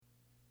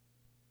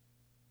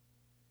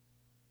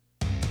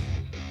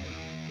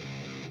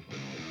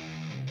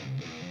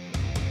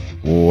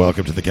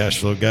Welcome to the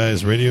Cashflow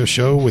Guys radio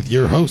show with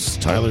your hosts,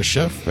 Tyler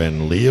Sheff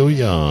and Leo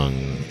Young.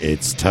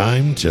 It's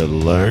time to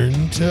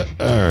learn to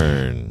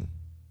earn.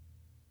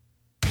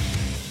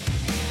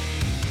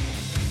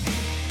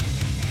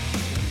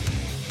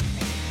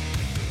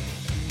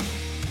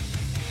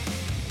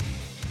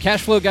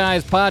 Cashflow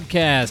Guys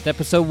podcast,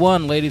 episode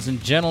 1, ladies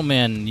and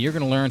gentlemen. You're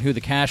going to learn who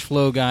the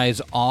Cashflow Guys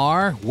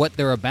are, what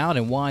they're about,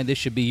 and why this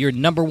should be your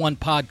number one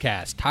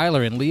podcast.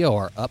 Tyler and Leo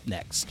are up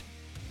next.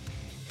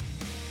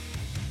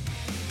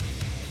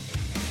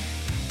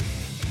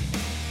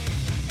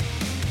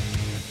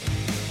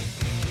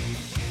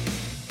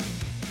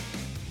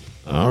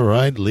 All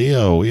right,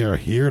 Leo, we are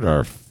here at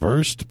our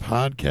first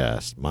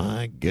podcast.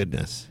 My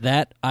goodness.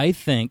 That, I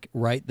think,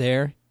 right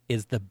there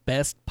is the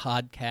best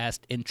podcast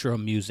intro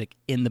music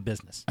in the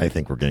business. I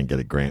think we're going to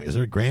get a Grammy. Is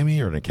there a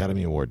Grammy or an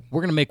Academy Award?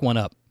 We're going to make one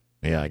up.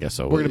 Yeah, I guess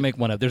so. We're going to make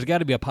one up. There's got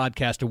to be a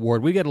podcast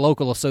award. We got a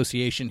local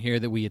association here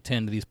that we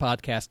attend to these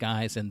podcast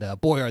guys, and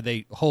boy, are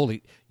they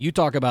holy. You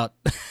talk about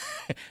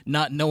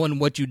not knowing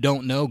what you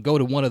don't know, go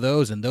to one of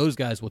those, and those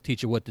guys will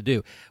teach you what to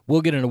do.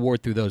 We'll get an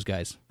award through those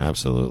guys.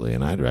 Absolutely,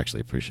 and I'd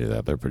actually appreciate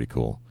that. They're pretty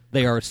cool.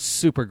 They are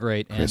super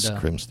great. Chris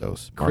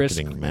Krimstos,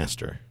 marketing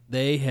master.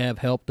 They have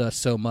helped us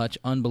so much.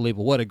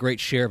 Unbelievable. What a great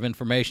share of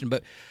information.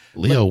 But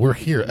Leo, we're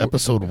here,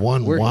 episode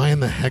 1. Why in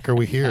the heck are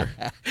we here?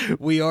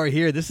 We are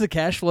here. This is a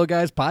Cashflow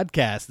Guys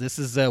podcast. This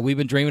is we've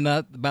been dreaming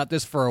about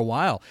this for a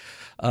while.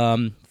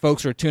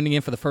 Folks are tuning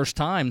in for the first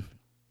time.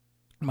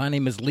 My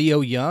name is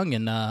Leo Young,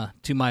 and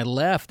to my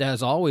left,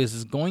 as always,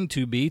 is going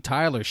to be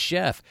Tyler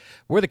Sheff.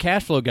 We're the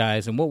Cashflow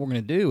Guys, and what we're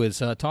going to do is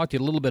talk to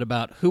you a little bit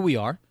about who we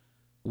are,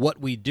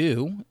 what we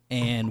do,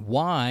 and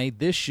why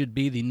this should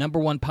be the number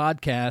one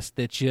podcast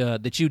that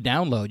you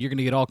download. You're going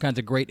to get all kinds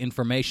of great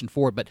information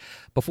for it. But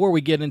before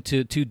we get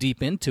into too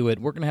deep into it,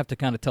 we're going to have to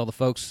kind of tell the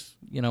folks,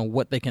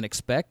 what they can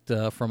expect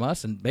from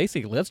us. And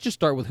basically, let's just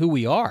start with who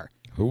we are.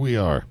 Who we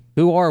are.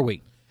 Who are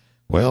we?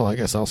 Well, I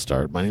guess I'll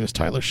start. My name is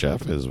Tyler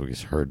Sheff, as we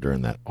heard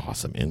during that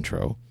awesome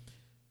intro.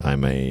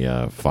 I'm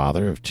a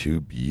father of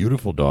 2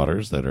 beautiful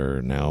daughters that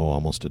are now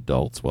almost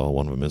adults. Well,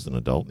 one of them is an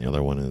adult, and the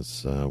other one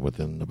is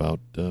within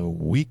about a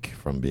week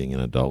from being an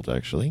adult,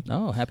 actually.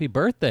 Oh, happy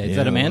birthday. Is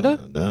that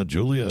Amanda?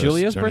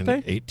 Julia's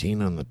birthday?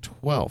 18 on the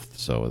 12th,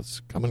 so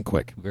it's coming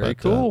quick. Very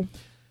cool.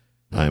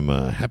 I'm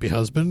a happy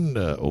husband,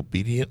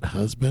 obedient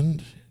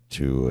husband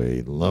to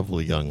a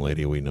lovely young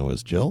lady we know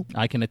as Jill.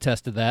 I can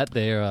attest to that.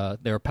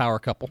 They're a power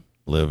couple.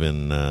 Live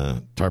in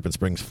Tarpon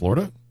Springs,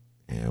 Florida.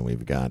 And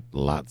we've got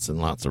lots and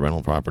lots of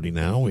rental property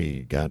now.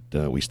 We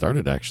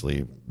started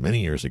actually many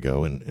years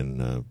ago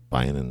in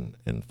buying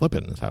and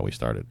flipping is how we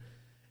started,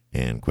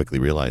 and quickly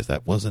realized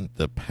that wasn't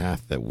the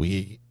path that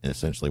we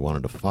essentially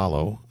wanted to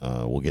follow.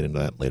 We'll get into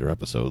that in later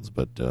episodes,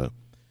 but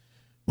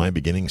my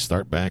beginnings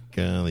start back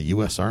in the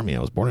U.S. Army. I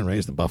was born and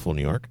raised in Buffalo,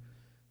 New York.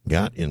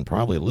 Got in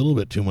probably a little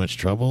bit too much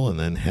trouble and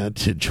then had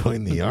to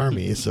join the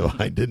Army so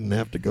I didn't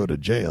have to go to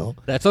jail.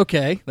 That's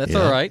okay. That's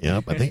all right.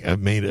 Yep. I think I've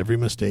made every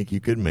mistake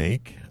you could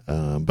make.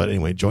 But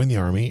anyway, joined the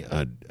Army.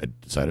 I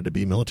decided to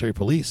be military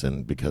police,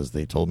 and because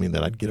they told me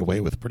that I'd get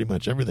away with pretty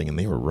much everything, and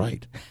they were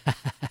right.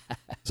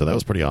 So that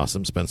was pretty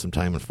awesome. Spent some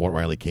time in Fort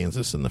Riley,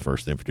 Kansas in the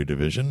 1st Infantry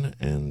Division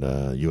and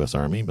U.S.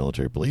 Army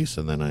military police,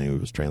 and then I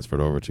was transferred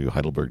over to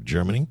Heidelberg,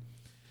 Germany.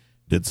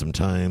 Did some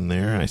time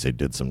there. I say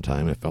did some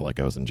time. It felt like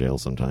I was in jail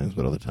sometimes,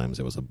 but other times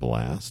it was a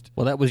blast.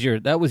 Well, that was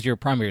your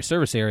primary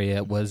service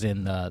area was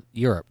in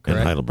Europe, correct?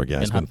 In Heidelberg, yeah.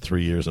 I spent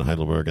 3 years in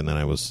Heidelberg, and then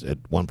at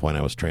one point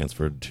I was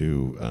transferred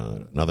to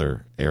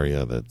another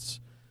area that's,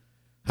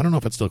 I don't know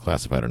if it's still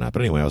classified or not,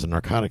 but anyway, I was a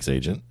narcotics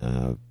agent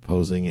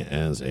posing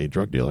as a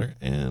drug dealer,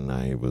 and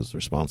I was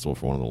responsible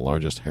for one of the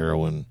largest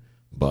heroin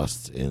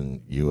busts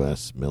in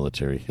U.S.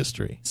 military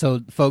history. So,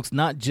 folks,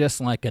 not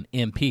just like an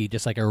MP,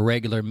 just like a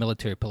regular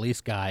military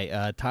police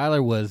guy.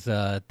 Tyler was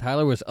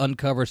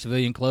uncover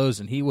civilian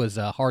clothes, and he was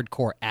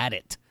hardcore at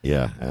it.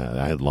 Yeah,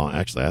 I had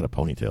a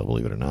ponytail,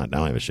 believe it or not.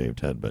 Now I have a shaved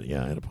head, but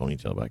yeah, I had a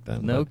ponytail back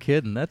then. No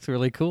kidding. That's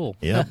really cool.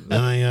 Yeah.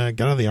 Then I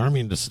got out of the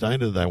Army and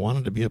decided that I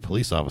wanted to be a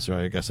police officer.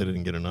 I guess I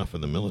didn't get enough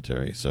in the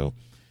military, so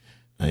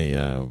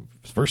I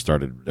first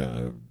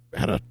started,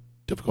 had a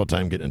difficult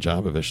time getting a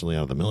job eventually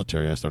out of the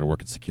military. I started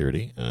working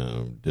security,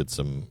 did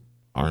some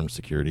armed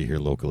security here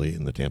locally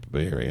in the Tampa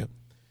Bay area,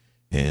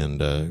 and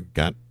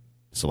got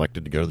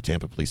selected to go to the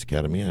Tampa Police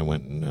Academy. I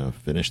went and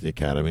finished the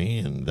academy,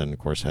 and then, of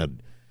course,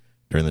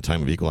 during the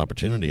time of equal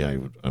opportunity,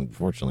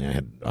 unfortunately, I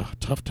had a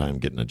tough time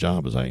getting a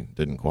job as I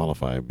didn't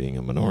qualify being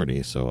a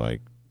minority, so I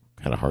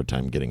had a hard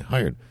time getting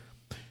hired.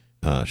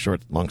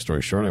 Long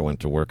story short, I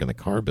went to work in the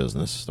car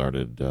business,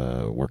 started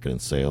working in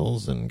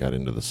sales, and got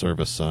into the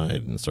service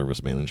side and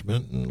service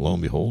management. And lo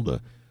and behold,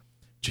 a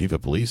chief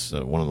of police,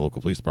 one of the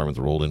local police departments,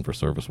 rolled in for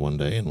service one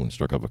day and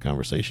struck up a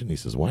conversation. He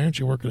says, "Why aren't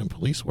you working in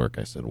police work?"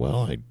 I said,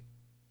 "Well,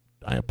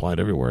 I applied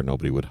everywhere.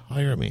 Nobody would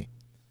hire me."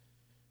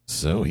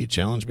 So he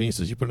challenged me. He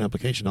says, "You put an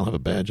application, I'll have a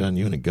badge on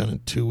you and a gun in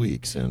 2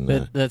 weeks." And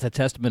that's a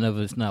testament of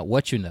it's not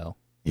what you know.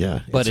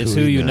 Yeah. But it's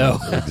who you know.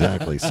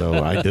 Exactly.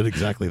 So I did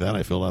exactly that.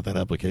 I filled out that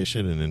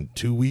application, and in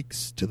 2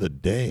 weeks to the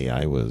day,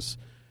 I was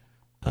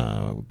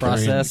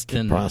Processed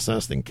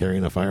and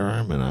carrying a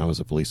firearm, and I was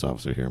a police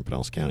officer here in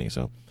Pinellas County.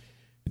 So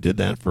I did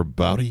that for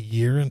about a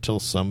year until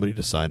somebody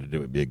decided it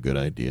would be a good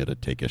idea to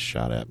take a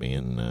shot at me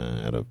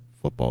at a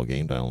football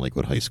game down in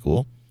Lakewood High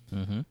School.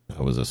 Mm-hmm.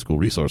 I was a school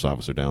resource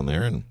officer down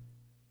there, and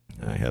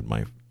I had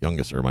my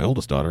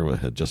oldest daughter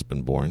had just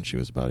been born. She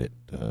was about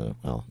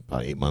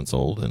 8 months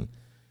old, and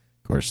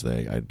of course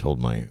I told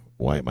my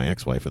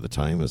ex-wife at the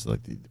time is like,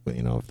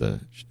 if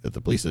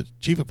the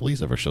chief of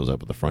police ever shows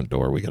up at the front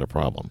door, we got a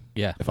problem.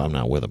 Yeah. If I'm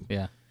not with him.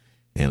 Yeah.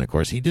 And of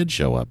course he did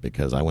show up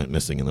because I went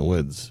missing in the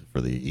woods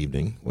for the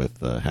evening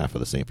with half of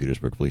the St.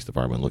 Petersburg Police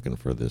Department looking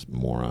for this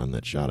moron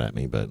that shot at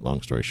me. But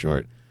long story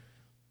short,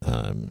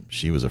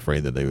 she was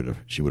afraid that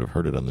she would have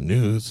heard it on the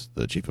news.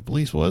 The chief of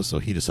police was, so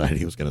he decided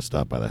he was going to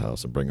stop by the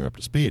house and bring her up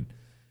to speed.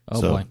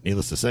 Oh, so, boy.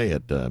 Needless to say,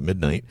 at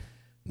midnight,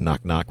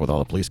 knock knock with all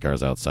the police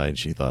cars outside,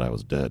 she thought I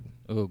was dead.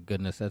 Oh,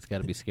 goodness, that's got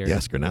to be scary.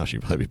 Ask her now,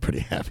 she'd probably be pretty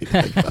happy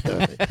to think about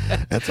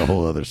that. That's a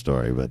whole other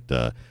story.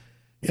 But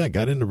I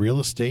got into real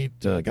estate,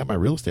 got my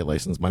real estate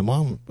license. My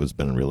mom has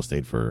been in real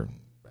estate for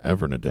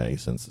ever and a day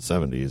since the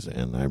 70s,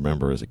 and I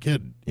remember as a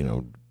kid,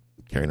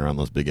 carrying around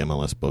those big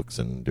MLS books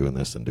and doing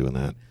this and doing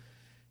that.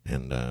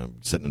 And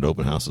sitting at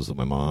open houses with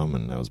my mom,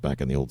 and I was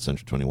back in the old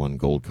Century 21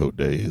 Gold Coat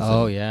days.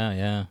 Oh,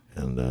 yeah.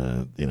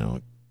 And,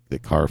 the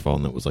car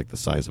phone that was like the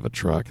size of a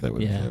truck that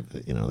would have,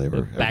 they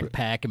were...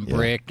 backpack and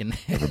brick. And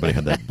everybody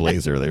had that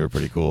blazer. They were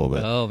pretty cool.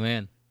 But oh,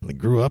 man. I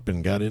grew up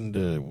and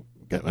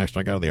after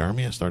I got out of the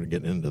Army, I started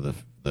getting into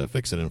the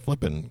fixing and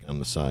flipping on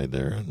the side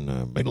there,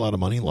 and made a lot of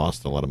money,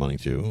 lost a lot of money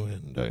too,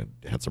 and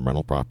had some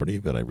rental property,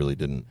 but I really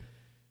didn't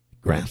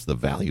grasp the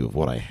value of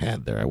what I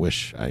had there. I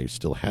wish I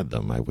still had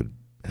them. I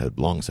had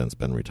long since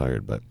been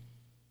retired, but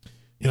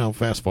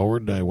fast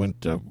forward, I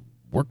worked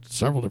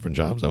several different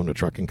jobs. I owned a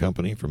trucking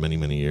company for many,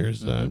 many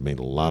years. Mm-hmm. Made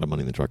a lot of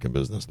money in the trucking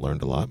business,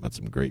 learned a lot, met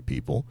some great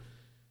people.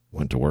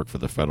 Went to work for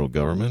the federal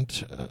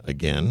government,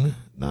 again,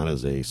 not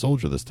as a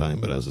soldier this time,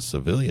 but as a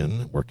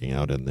civilian working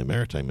out in the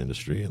maritime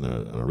industry on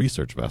a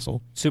research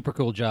vessel. Super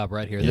cool job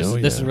right here.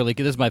 This is really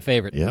good. This is my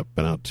favorite. Yep,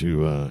 been out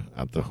to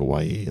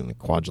Hawaii and the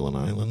Kwajalein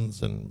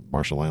Islands and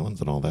Marshall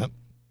Islands and all that.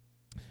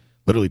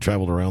 Literally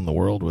traveled around the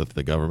world with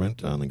the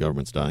government on the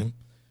government's dime.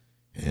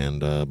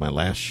 And my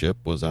last ship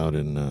was out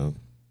in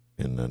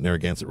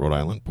Narragansett, Rhode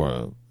Island,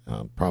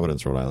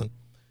 Providence, Rhode Island.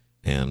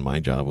 And my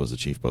job was the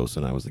chief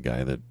bosun. I was the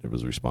guy that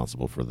was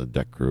responsible for the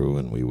deck crew,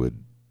 and we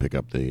would pick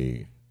up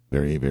the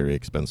very, very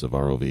expensive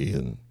ROV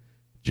and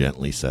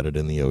gently set it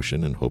in the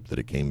ocean and hope that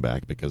it came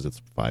back because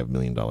it's $5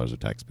 million of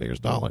taxpayers'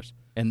 dollars.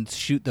 And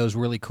shoot those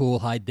really cool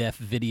high-def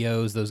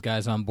videos, those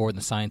guys on board,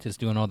 the scientists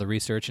doing all the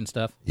research and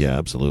stuff? Yeah,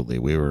 absolutely.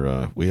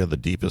 We had the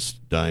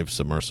deepest dive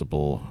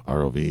submersible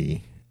ROV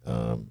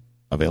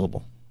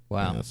available.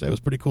 Wow. So it was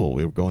pretty cool.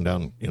 We were going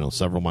down,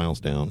 several miles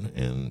down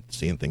and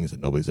seeing things that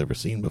nobody's ever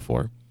seen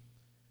before.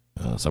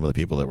 Some of the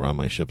people that were on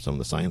my ship, some of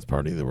the science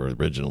party, they were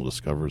original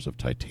discoverers of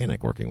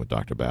Titanic, working with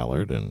Dr.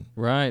 Ballard. And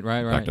right.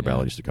 Dr.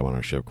 Ballard used to come on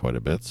our ship quite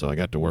a bit, so I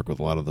got to work with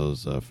a lot of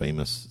those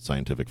famous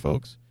scientific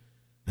folks.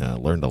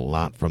 Learned a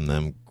lot from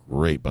them.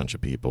 Great bunch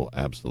of people.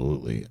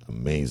 Absolutely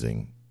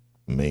amazing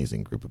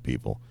group of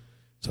people.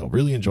 So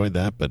really enjoyed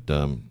that, but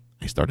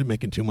I started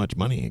making too much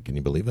money. Can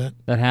you believe that?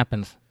 That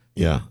happens.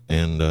 Yeah,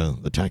 and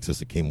the taxes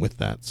that came with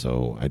that.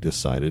 So I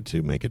decided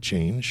to make a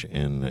change,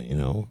 and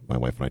my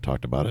wife and I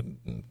talked about it.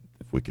 And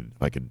if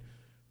I could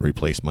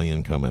replace my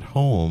income at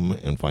home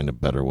and find a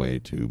better way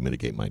to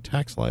mitigate my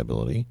tax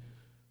liability.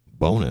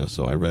 Bonus.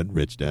 So I read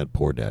Rich Dad,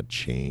 Poor Dad,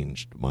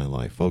 changed my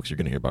life. Folks, you're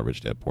going to hear about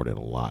Rich Dad, Poor Dad a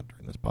lot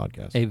during this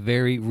podcast. A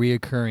very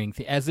reoccurring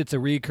as it's a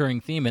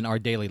reoccurring theme in our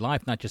daily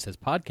life, not just as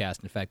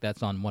podcast. In fact,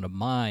 that's on one of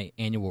my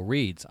annual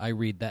reads. I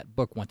read that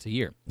book once a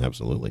year.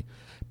 Absolutely.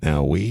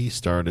 Now, we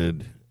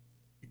started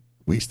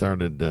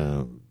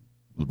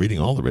reading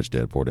all the Rich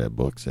Dad, Poor Dad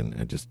books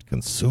and just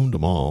consumed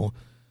them all.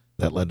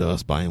 That led to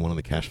us buying one of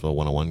the Cashflow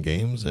 101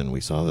 games, and we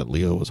saw that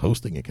Leo was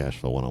hosting a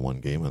Cashflow 101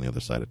 game on the other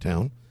side of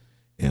town,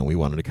 and we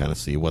wanted to kind of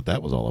see what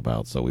that was all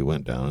about. So we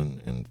went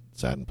down and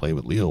sat and played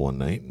with Leo one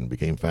night and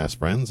became fast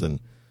friends, and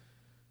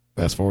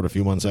fast forward a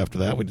few months after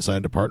that, we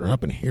decided to partner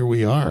up, and here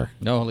we are.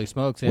 No, holy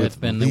smokes. Yeah, with it's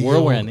been Leo, the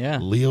whirlwind, yeah.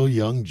 Leo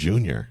Young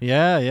Jr.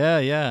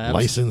 Yeah.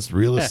 Licensed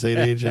real estate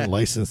agent,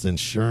 licensed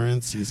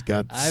insurance. He's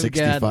got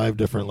 65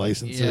 different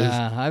licenses.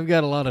 Yeah, I've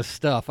got a lot of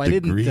stuff.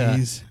 Degrees. I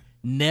didn't...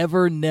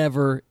 Never,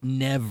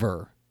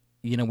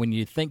 when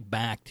you think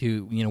back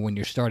to, when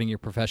you're starting your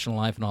professional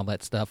life and all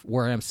that stuff,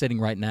 where I'm sitting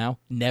right now,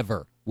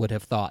 never would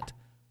have thought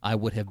I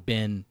would have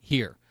been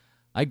here.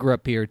 I grew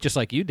up here just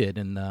like you did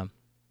on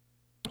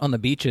the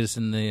beaches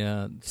in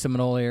the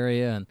Seminole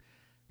area and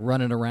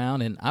running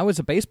around. And I was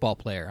a baseball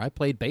player. I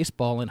played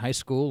baseball in high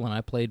school, and I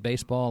played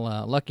baseball,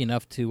 lucky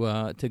enough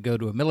to go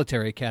to a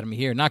military academy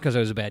here. Not because I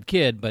was a bad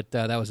kid, but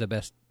that was the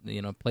best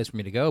place for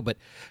me to go. But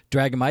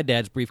dragging my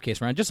dad's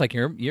briefcase around, just like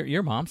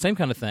your mom, same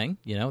kind of thing,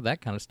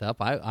 that kind of stuff.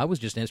 I was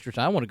just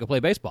interested. I wanted to go play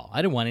baseball.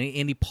 I didn't want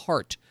any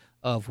part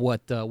of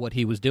what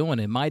he was doing.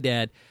 And my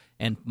dad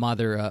and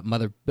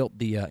mother built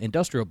the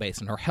industrial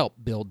basin, or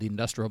helped build the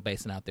industrial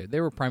basin out there. They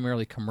were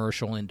primarily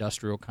commercial,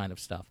 industrial kind of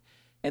stuff.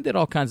 and did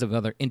all kinds of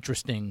other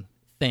interesting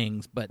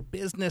things. But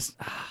business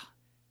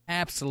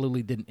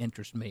absolutely didn't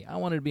interest me. I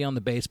wanted to be on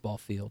the baseball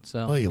field.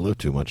 So, well, you lived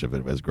too much of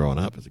it as growing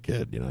up as a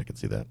kid. I can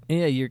see that.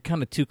 Yeah, you're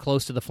kind of too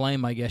close to the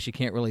flame, I guess. You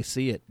can't really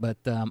see it. But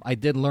I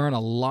did learn a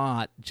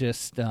lot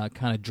just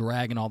kind of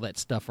dragging all that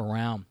stuff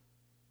around,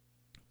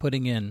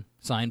 putting in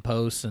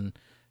signposts and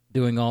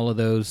doing all of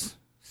those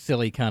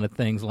silly kind of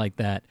things like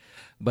that.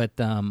 But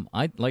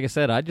like I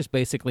said, I just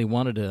basically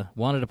wanted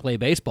to play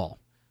baseball,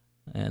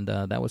 and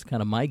that was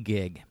kind of my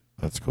gig.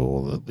 That's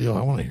cool. Leo,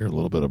 I want to hear a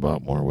little bit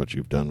about more what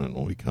you've done, and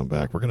when we come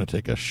back, we're going to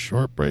take a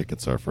short break.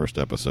 It's our first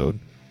episode,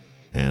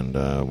 and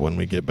when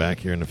we get back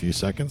here in a few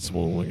seconds,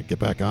 we'll get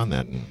back on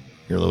that and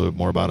hear a little bit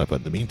more about it. But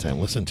in the meantime,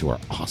 listen to our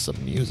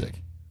awesome music.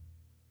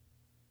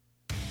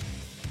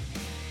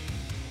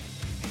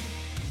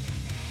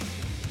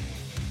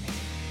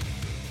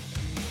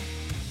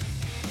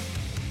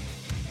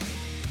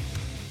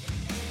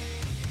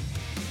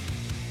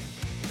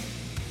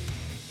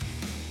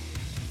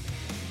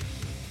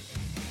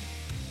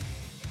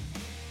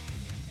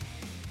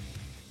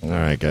 All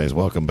right, guys,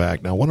 welcome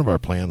back. Now, one of our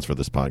plans for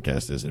this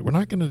podcast is that we're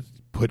not going to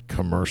put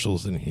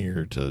commercials in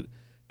here to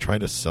try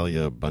to sell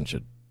you a bunch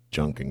of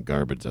junk and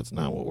garbage. That's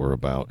not what we're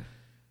about.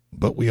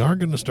 But we are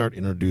going to start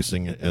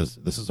introducing, as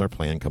this is our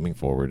plan coming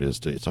forward, is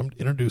to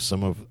introduce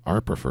some of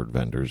our preferred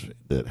vendors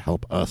that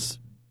help us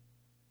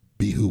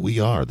be who we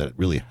are, that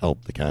really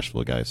help the cash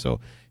flow guys. So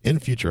in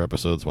future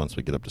episodes, once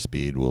we get up to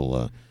speed,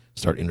 we'll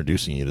start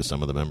introducing you to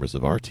some of the members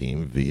of our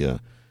team via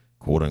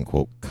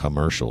quote-unquote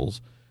commercials.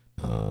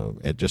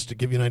 And just to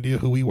give you an idea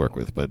who we work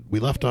with. But we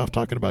left off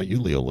talking about you,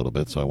 Leo, a little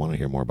bit, so I want to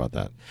hear more about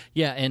that.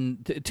 Yeah,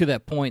 and to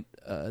that point,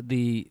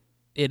 it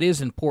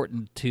is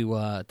important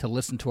to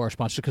listen to our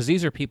sponsors, because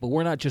these are people.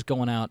 We're not just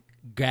going out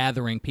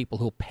gathering people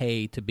who'll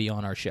pay to be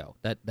on our show.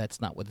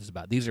 That's not what this is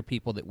about. These are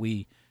people that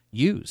we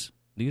use.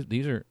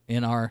 These are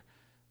in our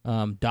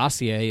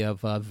dossier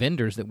of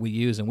vendors that we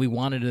use, and we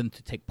wanted them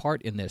to take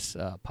part in this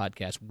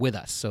podcast with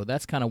us. So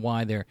that's kind of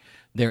why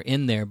they're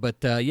in there. But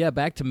yeah,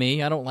 back to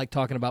me. I don't like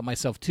talking about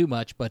myself too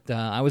much, but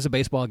I was a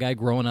baseball guy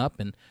growing up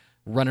and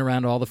running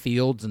around all the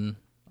fields and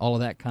all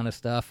of that kind of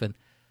stuff. And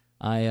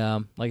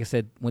I, like I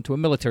said, went to a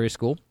military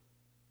school,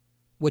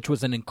 which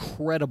was an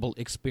incredible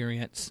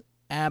experience,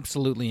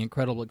 absolutely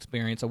incredible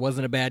experience. I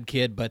wasn't a bad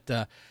kid, but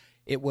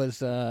it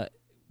was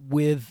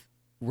with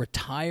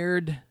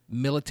retired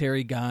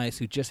military guys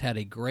who just had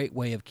a great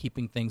way of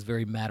keeping things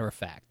very matter of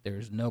fact.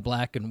 There's no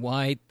black and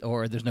white,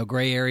 or there's no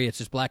gray area. It's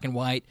just black and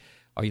white.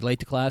 Are you late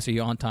to class? Are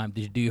you on time?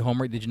 Did you do your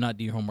homework? Did you not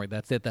do your homework?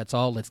 That's it. That's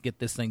all. Let's get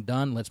this thing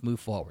done. Let's move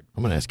forward.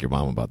 I'm going to ask your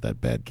mom about that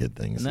bad kid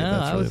thing. No,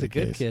 I was a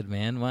good kid,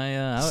 man.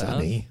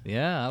 Sonny.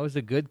 I was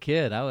a good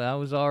kid. I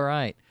was all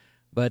right.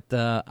 But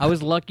I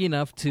was lucky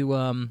enough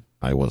to...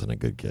 I wasn't a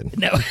good kid.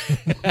 No,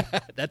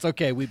 that's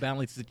okay. We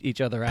balanced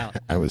each other out.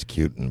 I was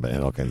cute and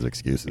had all kinds of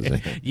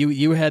excuses.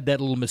 You had that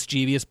little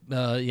mischievous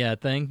thing. Yeah.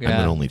 I'm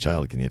an only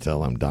child. Can you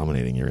tell I'm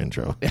dominating your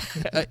intro?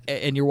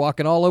 And you're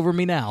walking all over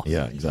me now.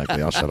 Yeah,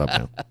 exactly. I'll shut up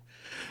now.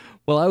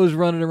 Well, I was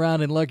running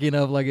around and lucky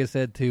enough, like I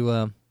said,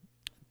 to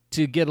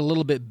get a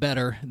little bit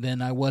better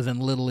than I was in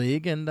Little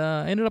League, and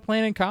ended up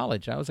playing in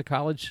college. I was a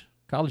college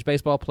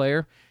baseball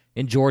player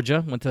in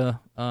Georgia. Went to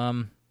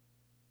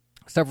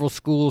several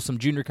schools, some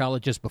junior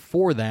colleges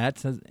before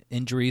that,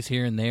 injuries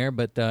here and there,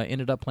 but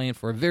ended up playing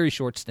for a very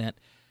short stint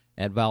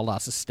at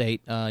Valdosta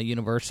State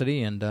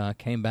University, and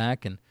came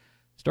back and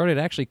started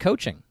actually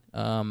coaching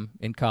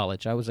in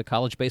college. I was a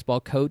college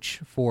baseball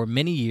coach for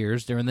many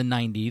years during the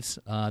 90s,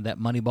 that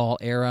Moneyball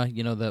era,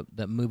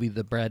 the movie,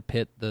 the Brad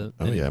Pitt. Yeah,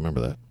 I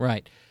remember that.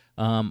 Right.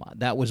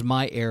 That was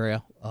my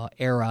era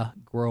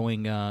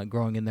growing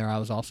in there. I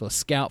was also a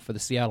scout for the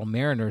Seattle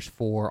Mariners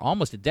for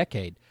almost a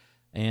decade,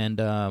 and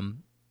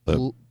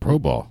Pro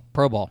Ball.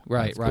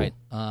 Right, That's right.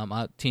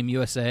 Cool. Team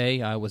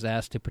USA, I was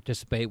asked to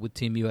participate with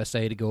Team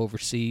USA to go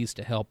overseas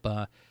to help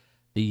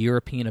the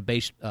European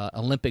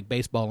Olympic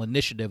Baseball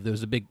Initiative. There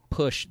was a big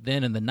push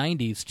then in the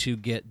 90s to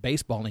get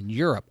baseball in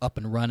Europe up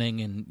and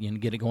running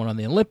and get it going on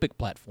the Olympic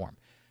platform,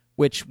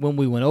 which when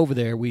we went over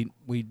there, we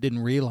didn't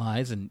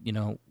realize, and,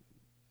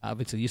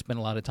 obviously you spend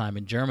a lot of time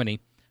in Germany,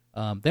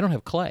 they don't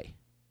have clay.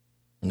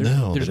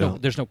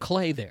 There's no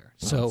clay there,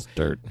 so it's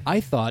dirt.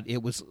 I thought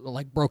it was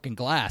like broken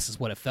glass, is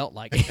what it felt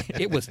like.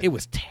 It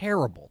was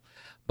terrible,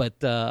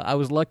 but I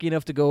was lucky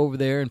enough to go over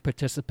there and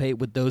participate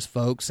with those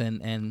folks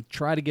and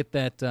try to get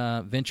that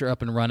venture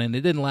up and running.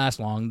 It didn't last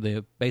long.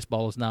 The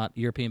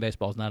European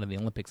baseball is not in the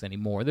Olympics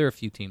anymore. There are a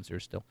few teams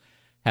that still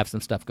have some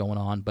stuff going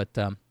on, but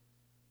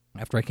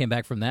after I came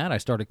back from that, I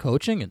started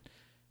coaching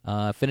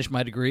and finished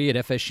my degree at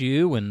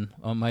FSU, and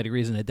my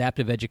degree is in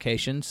adaptive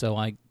education. So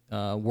I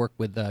work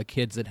with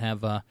kids that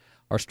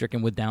are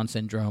stricken with Down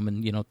syndrome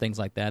and things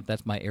like that.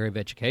 That's my area of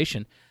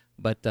education.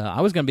 But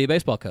I was going to be a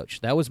baseball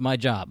coach. That was my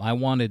job. I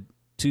wanted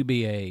to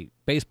be a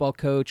baseball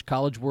coach,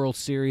 College World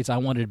Series. I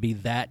wanted to be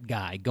that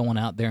guy going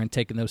out there and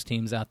taking those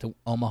teams out to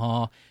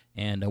Omaha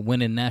and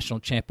winning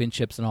national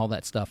championships and all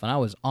that stuff. And I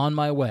was on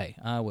my way.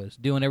 I was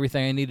doing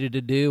everything I needed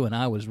to do, and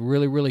I was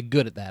really, really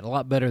good at that, a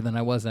lot better than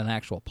I was an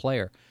actual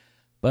player.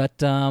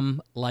 But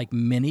like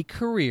many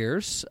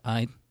careers,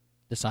 I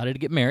decided to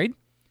get married.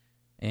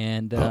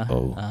 And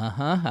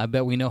I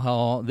bet we know how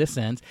all this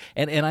ends.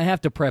 And I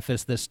have to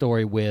preface this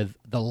story with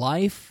the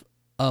life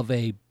of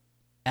a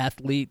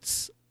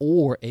athlete's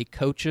or a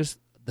coach's,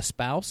 the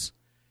spouse.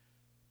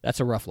 That's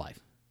a rough life.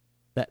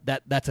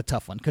 That's a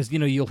tough one, because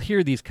you'll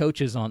hear these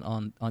coaches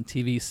on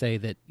TV say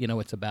that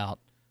it's about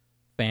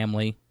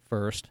family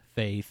first,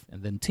 faith,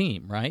 and then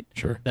team. Right?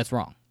 Sure. That's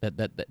wrong.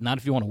 That not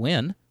if you want to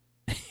win.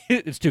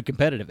 It's too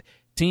competitive.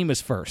 Team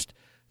is first.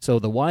 So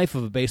the wife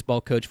of a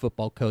baseball coach,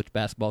 football coach,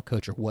 basketball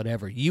coach, or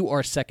whatever, you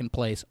are second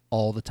place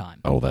all the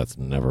time. Oh, that's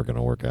never going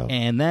to work out.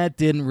 And that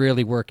didn't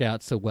really work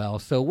out so well.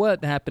 So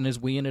what happened is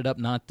we ended up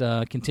not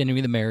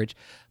continuing the marriage.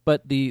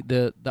 But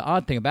the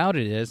odd thing about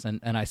it is, and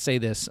I say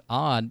this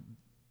odd,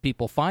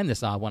 people find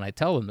this odd when I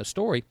tell them the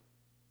story,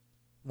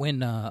 when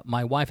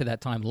my wife at that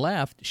time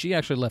left, she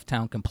actually left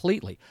town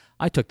completely.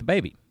 I took the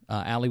baby.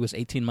 Allie was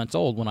 18 months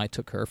old when I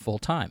took her full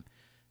time.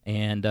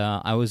 And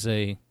I was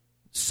a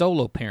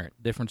solo parent.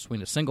 The difference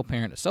between a single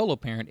parent and a solo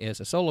parent is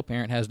a solo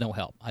parent has no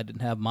help. I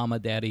didn't have mama,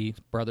 daddy,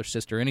 brother,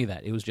 sister, any of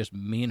that. It was just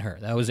me and her.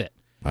 That was it.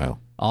 Wow.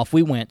 Off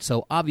we went.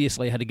 So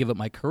obviously I had to give up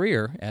my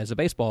career as a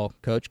baseball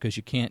coach, because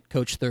you can't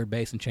coach third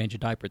base and change a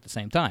diaper at the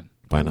same time.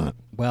 Why not?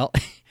 Well,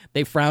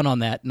 they frown on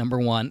that, number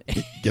one.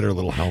 Get her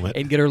little helmet.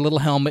 And get her little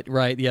helmet,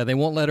 right. Yeah, they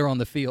won't let her on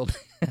the field.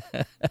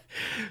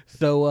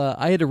 So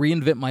I had to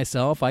reinvent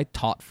myself. I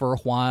taught for a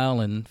while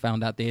and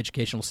found out the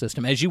educational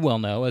system, as you well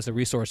know, as a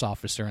resource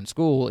officer in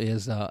school,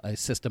 is a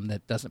system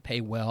that doesn't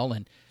pay well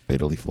and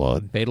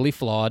fatally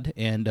flawed.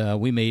 And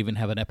we may even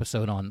have an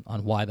episode on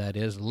why that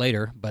is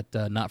later, but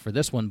not for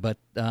this one. But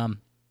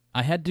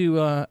I had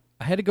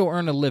to go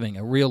earn a living,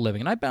 a real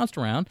living, and I bounced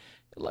around.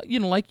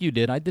 Like you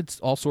did. I did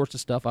all sorts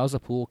of stuff. I was a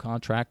pool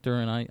contractor,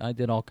 and I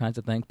did all kinds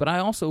of things. But I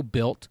also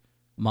built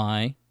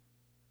my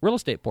real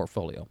estate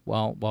portfolio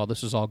while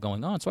this was all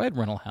going on. So I had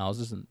rental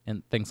houses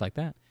and things like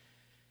that.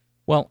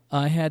 Well,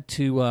 I had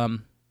to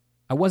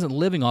I wasn't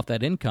living off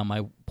that income.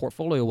 My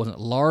portfolio wasn't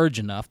large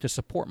enough to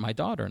support my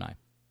daughter and I.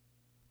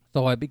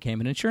 So I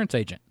became an insurance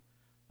agent.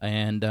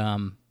 And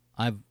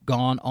I've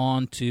gone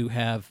on to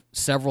have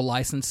several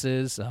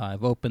licenses.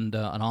 I've opened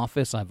an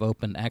office. I've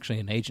opened actually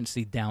an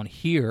agency down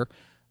here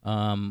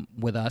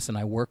with us, and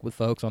I work with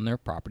folks on their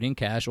property and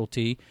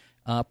casualty,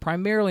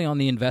 primarily on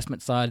the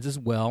investment side as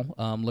well,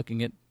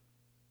 looking at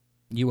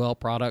UL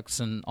products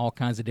and all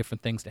kinds of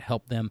different things to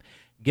help them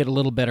get a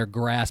little better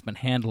grasp and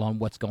handle on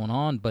what's going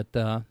on. But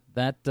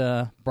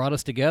that brought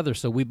us together.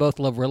 So we both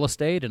love real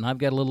estate, and I've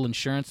got a little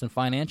insurance and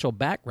financial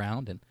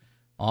background, and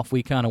off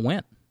we kind of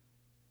went.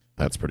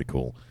 That's pretty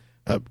cool.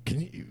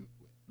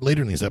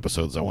 Later in these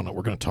episodes, we're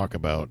going to talk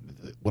about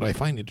what I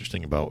find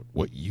interesting about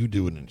what you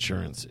do in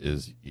insurance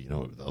is,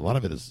 a lot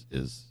of it is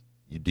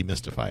you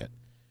demystify it.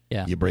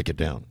 Yeah. You break it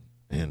down.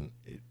 And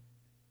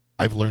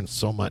I've learned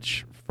so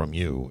much from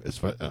you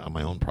on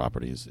my own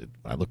properties.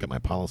 I look at my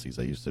policies.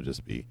 I used to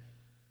just be,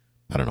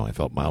 I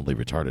felt mildly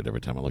retarded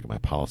every time I look at my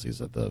policies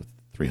at the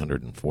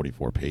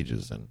 344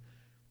 pages. And,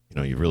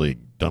 you've really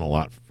done a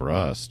lot for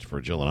us,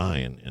 for Jill and I,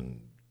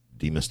 in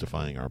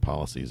demystifying our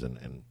policies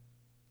and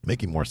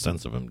making more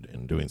sense of them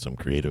and doing some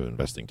creative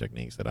investing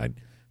techniques that I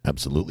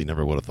absolutely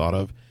never would have thought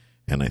of.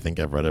 And I think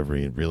I've read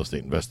every real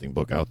estate investing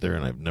book out there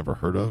and I've never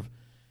heard of.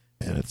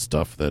 And it's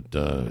stuff that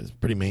is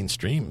pretty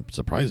mainstream,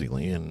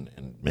 surprisingly,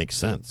 and makes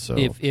sense. So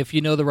if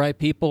you know the right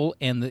people,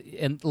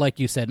 and like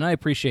you said, and I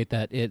appreciate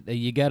that,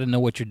 you got to know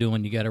what you're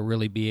doing. You got to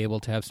really be able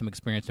to have some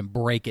experience and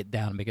break it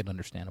down and make it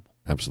understandable.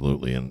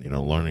 Absolutely. And,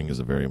 learning is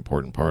a very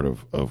important part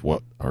of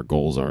what our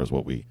goals are, is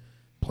what we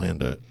plan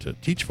to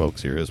teach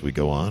folks here as we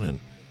go on. And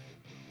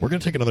we're going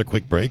to take another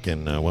quick break,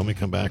 and when we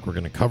come back, we're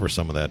going to cover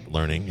some of that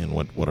learning and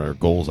what our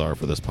goals are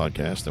for this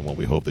podcast and what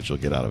we hope that you'll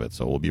get out of it.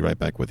 So we'll be right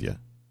back with you.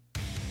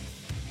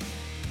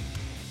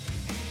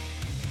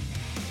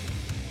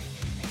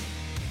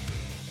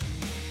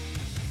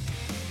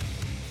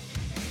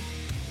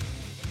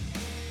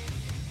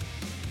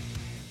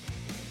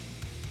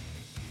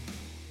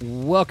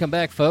 Welcome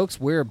back, folks.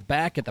 We're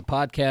back at the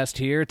podcast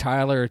here.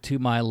 Tyler to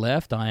my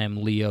left. I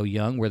am Leo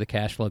Young. We're the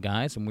Cash Flow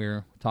Guys, and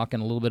we're talking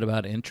a little bit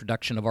about an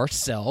introduction of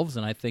ourselves,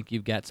 and I think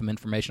you've got some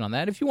information on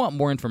that. If you want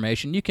more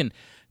information, you can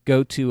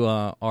go to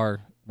our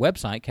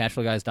website,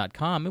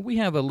 cashflowguys.com, and we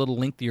have a little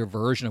lengthier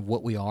version of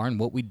what we are and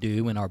what we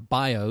do in our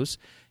bios,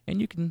 and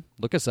you can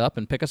look us up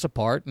and pick us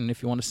apart. And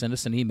if you want to send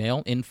us an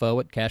email,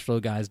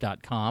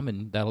 info@cashflowguys.com,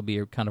 and that'll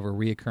be kind of a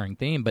reoccurring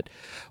theme. But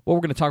what we're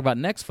going to talk about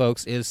next,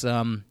 folks, is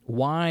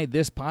why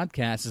this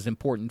podcast is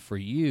important for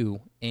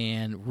you.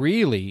 And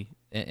really,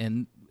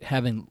 and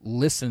having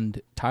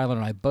listened, Tyler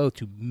and I both,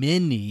 to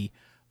many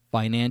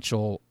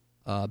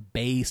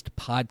financial-based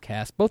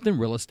podcasts, both in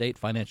real estate,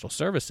 financial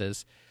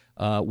services,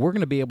 we're going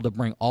to be able to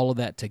bring all of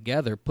that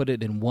together, put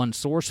it in one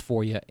source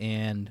for you,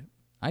 and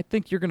I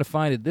think you're going to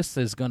find that this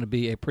is going to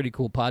be a pretty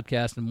cool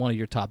podcast and one of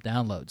your top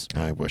downloads.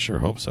 I sure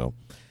hope so.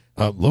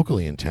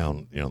 Locally in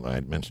town, I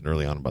had mentioned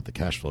early on about the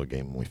cash flow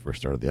game when we first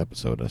started the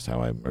episode. That's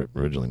how I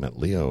originally met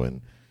Leo.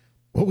 And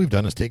What we've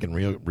done is taken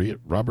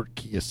Robert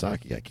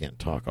Kiyosaki. I can't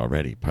talk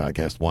already.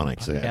 Podcast 1, I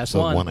say. Podcast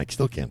Episode 1. 1, I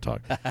still can't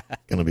talk.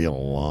 Going to be a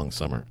long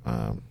summer.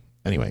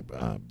 Anyway,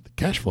 the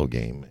Cash Flow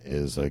game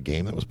is a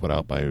game that was put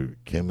out by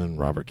Kim and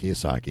Robert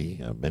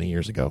Kiyosaki many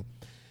years ago.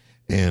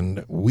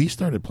 And we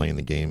started playing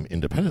the game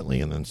independently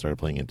and then started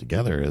playing it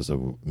together as a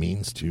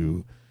means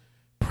to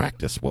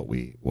practice what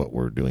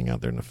we're doing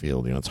out there in the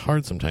field. You know, it's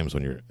hard sometimes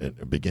when you're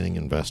a beginning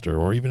investor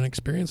or even an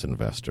experienced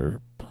investor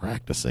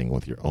practicing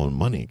with your own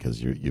money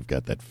because you've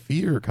got that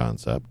fear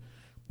concept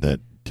that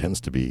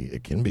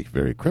can be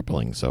very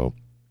crippling. So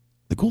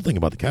the cool thing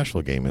about the Cash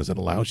Flow game is it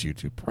allows you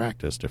to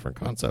practice different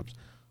concepts,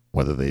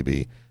 whether they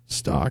be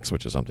stocks,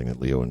 which is something that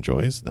Leo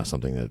enjoys. That's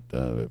something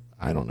that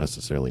I don't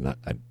necessarily not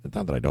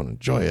that I don't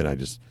enjoy it. I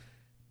just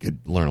could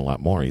learn a lot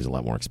more. He's a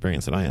lot more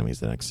experienced than I am. He's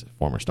the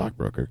former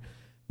stockbroker,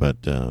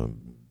 but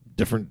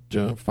different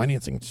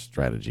financing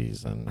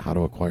strategies and how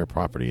to acquire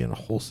property and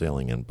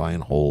wholesaling and buy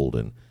and hold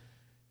and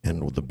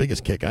the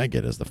biggest kick I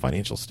get is the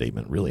financial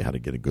statement, really how to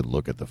get a good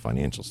look at the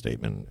financial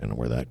statement and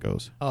where that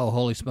goes. Oh,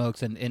 holy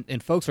smokes.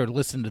 And folks are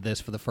listening to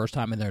this for the first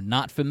time and they're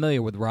not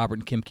familiar with Robert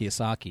and Kim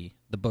Kiyosaki,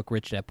 the book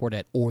Rich Dad Poor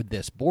Dad, or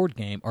this board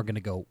game, are going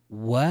to go,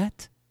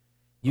 what?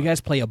 You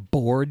guys play a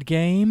board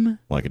game?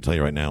 Well, I can tell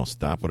you right now,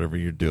 stop whatever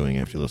you're doing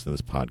after you listen to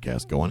this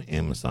podcast. Go on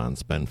Amazon,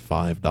 spend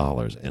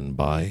 $5 and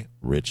buy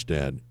Rich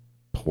Dad,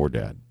 Poor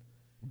Dad.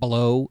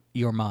 Blow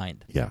your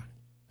mind. Yeah,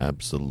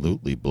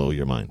 absolutely blow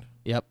your mind.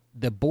 Yep.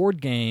 The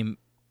board game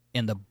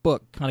and the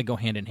book kind of go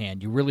hand in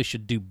hand. You really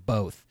should do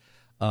both.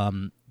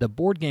 The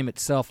board game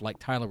itself, like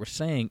Tyler was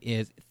saying,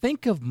 is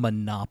think of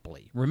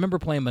Monopoly. Remember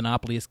playing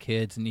Monopoly as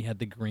kids, and you had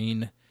the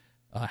green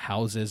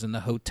houses and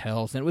the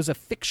hotels, and it was a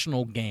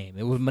fictional game.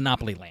 It was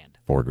Monopoly Land.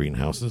 4 green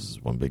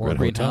houses, 1 big red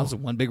green hotel. Houses,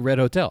 1 big red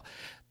hotel.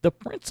 The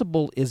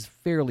principle is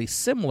fairly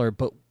similar,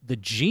 but the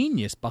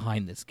genius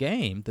behind this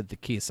game that the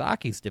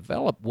Kiyosakis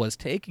developed was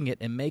taking it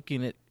and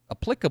making it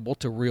applicable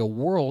to real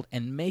world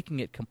and making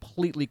it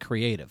completely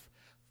creative.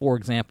 For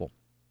example,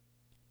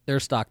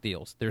 there's stock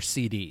deals, there's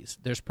CDs,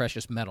 there's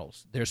precious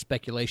metals, there's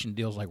speculation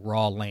deals like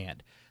raw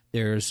land,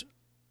 there's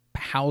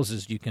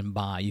houses you can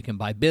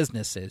buy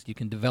businesses, you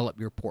can develop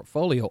your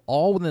portfolio,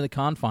 all within the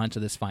confines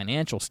of this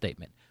financial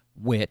statement,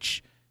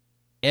 which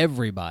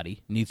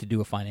everybody needs to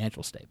do a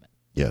financial statement.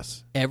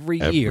 Yes. Every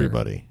year,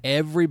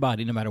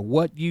 everybody, no matter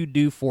what you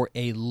do for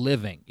a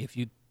living, if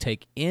you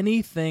take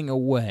anything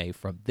away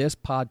from this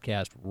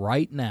podcast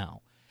right now,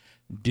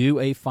 do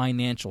a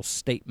financial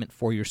statement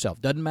for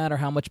yourself. Doesn't matter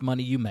how much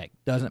money you make.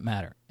 Doesn't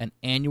matter. An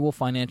annual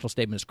financial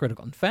statement is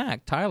critical. In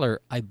fact, Tyler,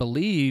 I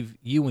believe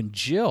you and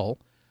Jill,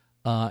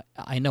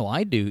 I know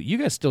I do, you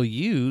guys still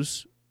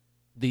use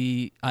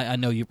I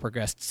know you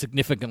progressed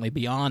significantly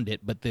beyond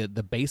it, but the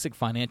basic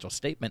financial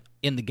statement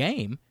in the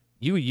game,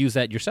 you use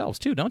that yourselves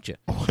too, don't you?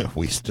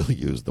 We still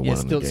use the one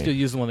in the game. Still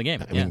use the one in the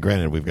game. I mean,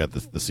 granted, we've got the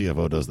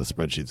CFO does the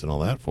spreadsheets and all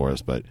that for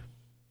us, but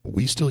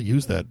we still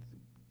use that.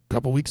 A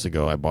couple weeks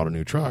ago, I bought a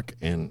new truck,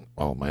 and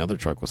my other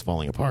truck was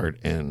falling apart,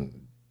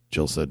 and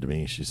Jill said to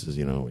me, she says,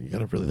 you got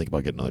to really think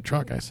about getting another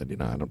truck. I said,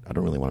 I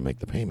don't really want to make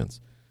the payments.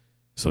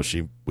 So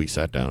we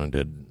sat down and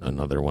did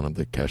another one of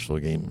the Cash Flow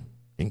game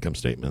income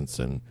statements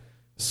and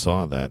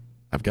saw that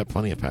I've got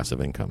plenty of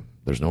passive income.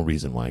 There's no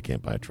reason why I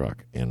can't buy a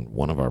truck, and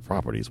one of our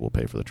properties will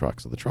pay for the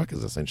truck. So the truck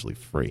is essentially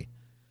free.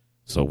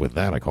 So with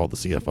that, I called the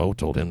CFO,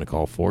 told him to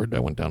call Ford. I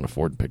went down to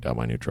Ford and picked out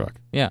my new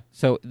truck. Yeah,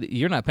 so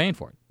you're not paying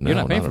for it. You're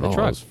No, not paying not for at the all.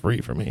 truck. It was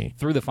free for me.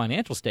 Through the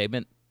financial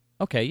statement,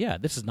 okay, yeah,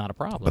 this is not a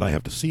problem. But I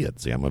have to see it.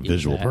 See, I'm a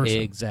visual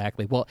person.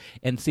 Exactly. Well,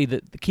 and see,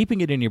 the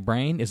keeping it in your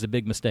brain is a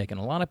big mistake, and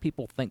a lot of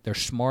people think they're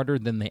smarter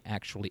than they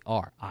actually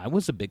are. I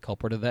was a big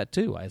culprit of that,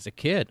 too. As a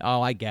kid,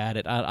 I got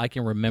it. I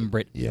can remember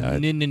it. Yeah,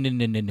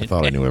 No. I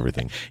thought I knew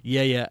everything.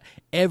 Yeah.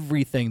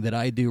 Everything that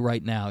I do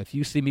right now, if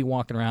you see me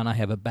walking around, I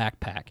have a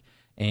backpack.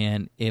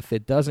 And if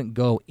it doesn't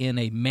go in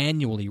a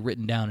manually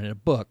written down in a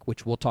book,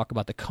 which we'll talk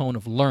about the cone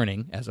of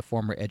learning as a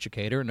former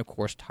educator, and of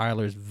course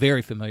Tyler is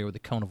very familiar with the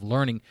cone of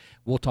learning.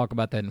 We'll talk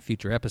about that in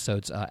future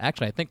episodes.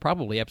 Actually, I think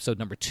probably episode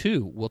number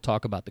 2, we'll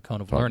talk about the cone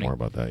of learning. Talk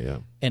more about that, yeah.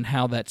 And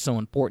how that's so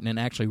important and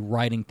actually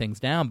writing things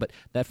down. But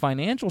that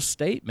financial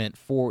statement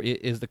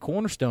is the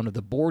cornerstone of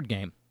the board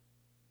game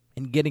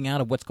and getting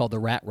out of what's called the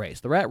rat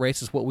race. The rat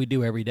race is what we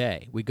do every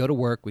day. We go to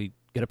work, we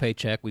get a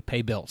paycheck, we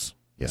pay bills.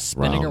 Yes,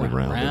 Spinning round.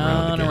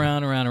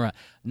 around.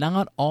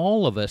 Not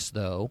all of us,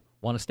 though,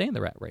 want to stay in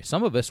the rat race.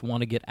 Some of us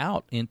want to get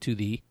out into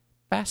the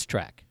fast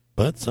track.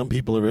 But some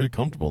people are very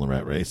comfortable in the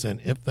rat race,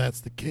 and if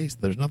that's the case,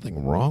 there's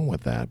nothing wrong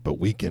with that. But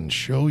we can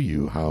show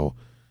you how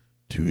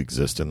to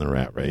exist in the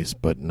rat race,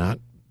 but not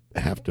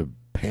have to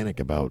panic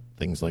about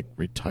things like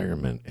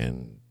retirement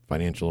and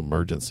financial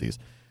emergencies.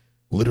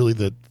 Literally,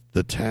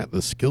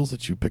 the skills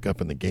that you pick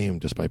up in the game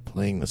just by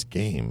playing this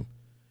game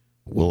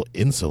will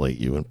insulate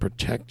you and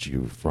protect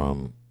you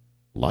from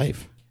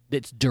life.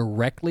 It's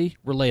directly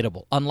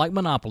relatable. Unlike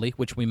Monopoly,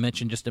 which we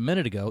mentioned just a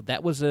minute ago,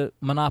 that was a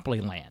Monopoly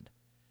Land.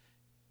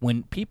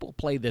 When people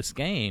play this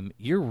game,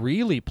 you're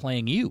really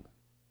playing you.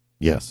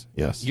 Yes,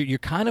 yes. You're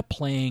kind of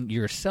playing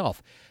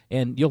yourself,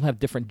 and you'll have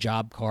different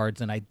job cards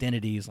and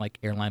identities like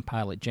airline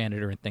pilot,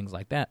 janitor, and things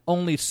like that,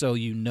 only so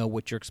you know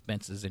what your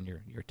expenses and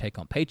your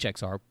take-home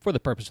paychecks are for the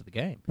purpose of the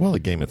game. Well, the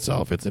game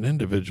itself, it's an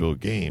individual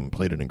game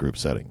played in a group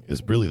setting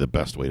is really the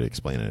best way to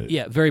explain it.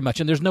 Yeah, very much.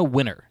 And there's no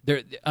winner.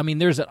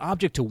 There's an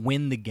object to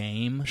win the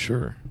game.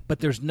 Sure. But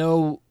there's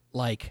no,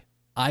 like,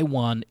 I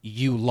won,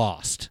 you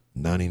lost.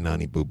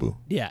 Nani boo-boo.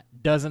 Yeah,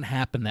 doesn't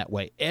happen that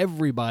way.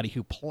 Everybody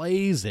who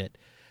plays it,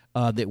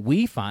 that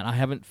we find, I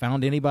haven't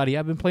found anybody,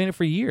 I've been playing it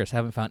for years,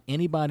 haven't found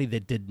anybody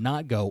that did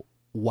not go,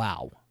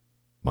 wow.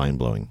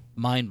 Mind-blowing.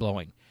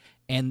 Mind-blowing.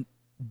 And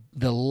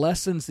the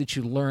lessons that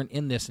you learn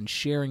in this and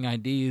sharing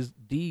ideas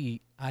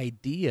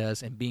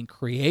and being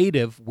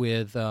creative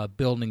with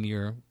building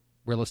your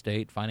real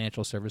estate,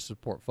 financial services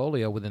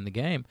portfolio within the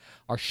game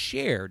are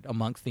shared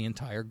amongst the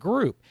entire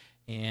group.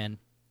 And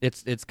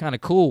it's kind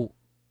of cool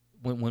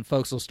when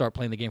folks will start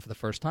playing the game for the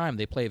first time.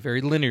 They play it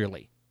very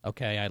linearly.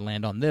 Okay, I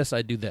land on this,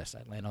 I do this.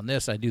 I land on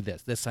this, I do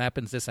this. This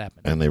happens, this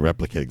happens. And they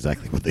replicate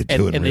exactly what they do in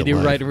real life. And they do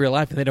right in real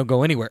life, and they don't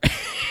go anywhere.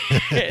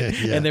 Yeah.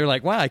 And they're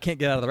like, wow, I can't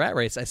get out of the rat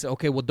race. I said,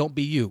 okay, well, don't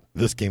be you.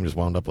 This game just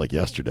wound up like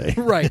yesterday.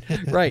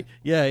 Right.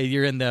 Yeah,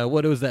 you're in the,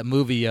 what was that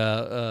movie?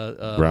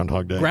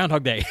 Groundhog Day.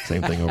 Groundhog Day.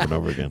 Same thing over and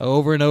over again.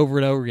 Over and over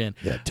and over again.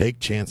 Yeah, take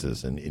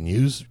chances and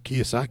use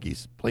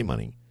Kiyosaki's play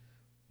money.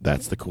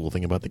 That's the cool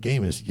thing about the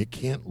game is you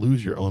can't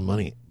lose your own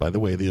money. By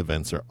the way, the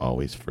events are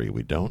always free.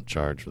 We don't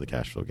charge for the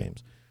cash flow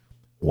games.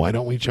 Why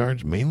don't we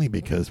charge? Mainly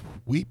because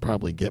we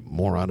probably get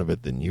more out of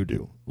it than you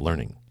do,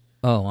 learning.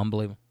 Oh,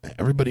 unbelievable.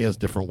 Everybody has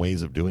different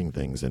ways of doing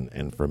things,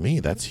 and for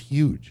me, that's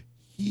huge.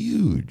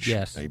 Huge.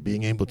 Yes.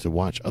 Being able to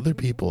watch other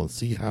people and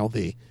see how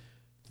they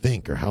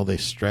think or how they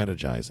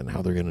strategize and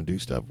how they're going to do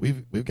stuff.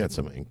 We've got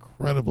some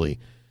incredibly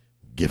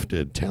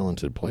gifted,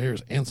 talented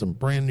players and some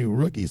brand new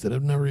rookies that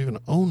have never even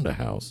owned a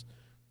house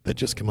that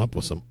just come up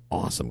with some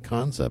awesome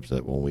concepts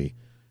that when we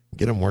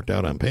get them worked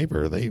out on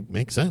paper, they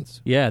make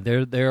sense. Yeah,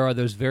 there are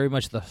those very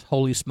much the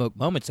holy smoke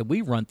moments, and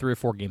we run 3 or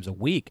 4 games a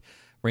week,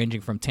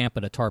 ranging from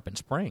Tampa to Tarpon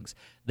Springs,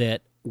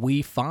 that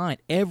we find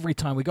every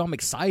time we go. I'm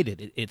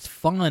excited. It's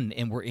fun,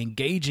 and we're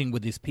engaging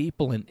with these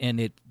people,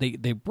 and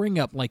they bring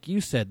up, like you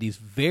said, these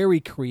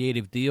very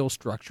creative deal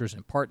structures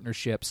and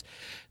partnerships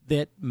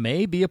that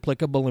may be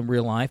applicable in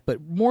real life, but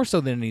more so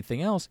than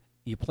anything else,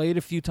 you play it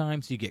a few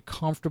times, you get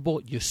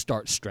comfortable, you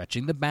start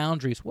stretching the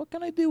boundaries. What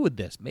can I do with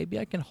this? Maybe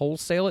I can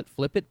wholesale it,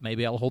 flip it.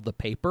 Maybe I'll hold the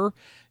paper.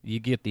 You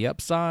get the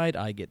upside.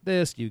 I get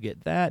this. You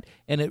get that.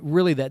 And it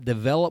really, that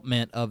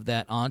development of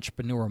that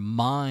entrepreneur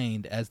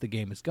mind as the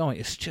game is going,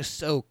 it's just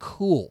so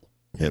cool.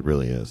 It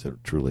really is.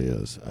 It truly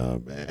is.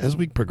 As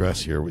we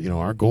progress here,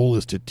 our goal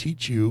is to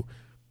teach you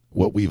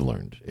what we've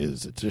learned,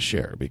 is to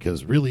share,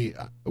 because really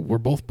we're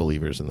both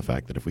believers in the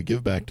fact that if we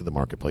give back to the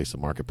marketplace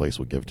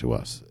will give to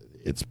us.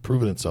 It's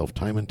proven itself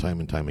time and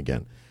time and time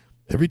again.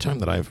 Every time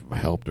that I've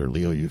helped, or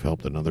Leo, you've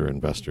helped another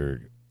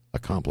investor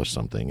accomplish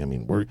something. I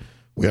mean,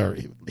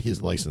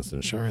 he's licensed in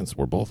insurance.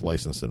 We're both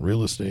licensed in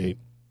real estate,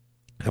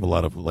 have a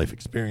lot of life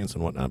experience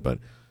and whatnot, but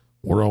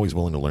we're always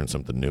willing to learn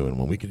something new. And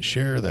when we can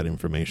share that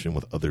information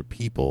with other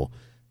people,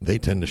 they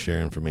tend to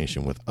share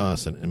information with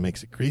us, and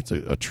it creates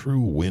a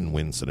true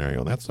win-win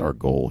scenario. That's our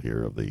goal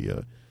here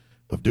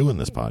of doing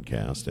this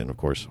podcast and, of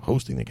course,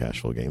 hosting the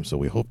cash flow game. So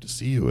we hope to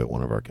see you at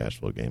one of our cash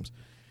flow games.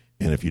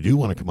 And if you do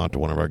want to come out to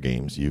one of our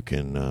games, you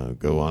can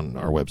go on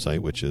our website,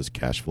 which is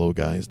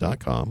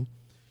cashflowguys.com,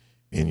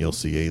 and you'll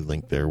see a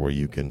link there where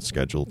you can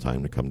schedule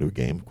time to come to a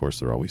game. Of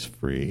course, they're always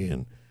free,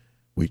 and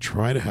we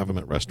try to have them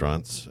at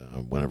restaurants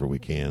whenever we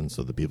can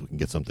so that people can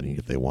get something to eat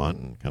if they want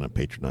and kind of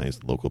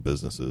patronize local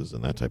businesses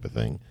and that type of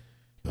thing.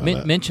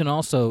 Mention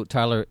also,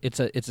 Tyler, it's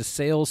a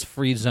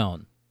sales-free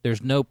zone.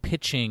 There's no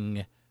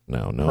pitching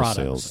No products.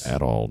 Sales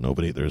at all.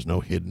 There's no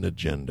hidden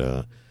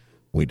agenda.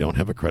 We don't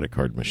have a credit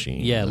card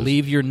machine. Yeah,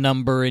 leave your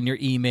number and your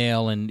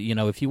email, and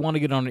if you want to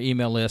get on our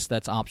email list,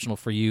 that's optional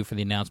for you for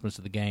the announcements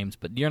of the games,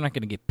 but you're not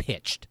going to get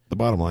pitched. The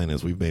bottom line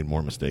is we've made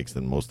more mistakes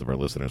than most of our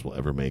listeners will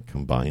ever make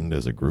combined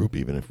as a group,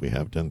 even if we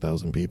have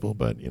 10,000 people,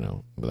 but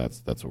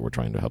that's what we're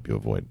trying to help you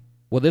avoid.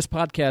 Well, this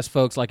podcast,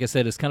 folks, like I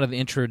said, is kind of the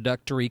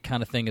introductory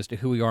kind of thing as to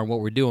who we are and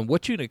what we're doing.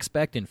 What you'd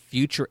expect in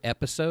future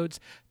episodes,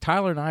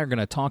 Tyler and I are going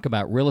to talk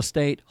about real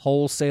estate,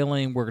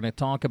 wholesaling. We're going to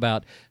talk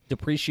about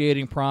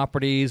depreciating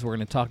properties. We're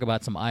going to talk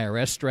about some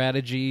IRS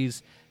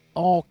strategies,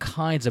 all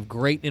kinds of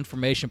great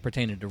information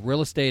pertaining to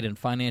real estate and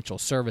financial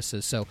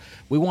services. So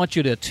we want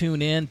you to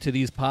tune in to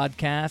these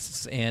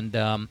podcasts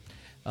and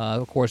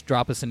of course,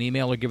 drop us an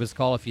email or give us a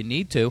call if you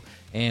need to,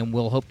 and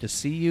we'll hope to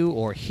see you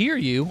or hear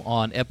you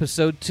on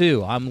Episode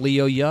 2. I'm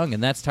Leo Young,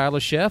 and that's Tyler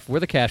Sheff.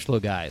 We're the Cash Flow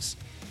Guys.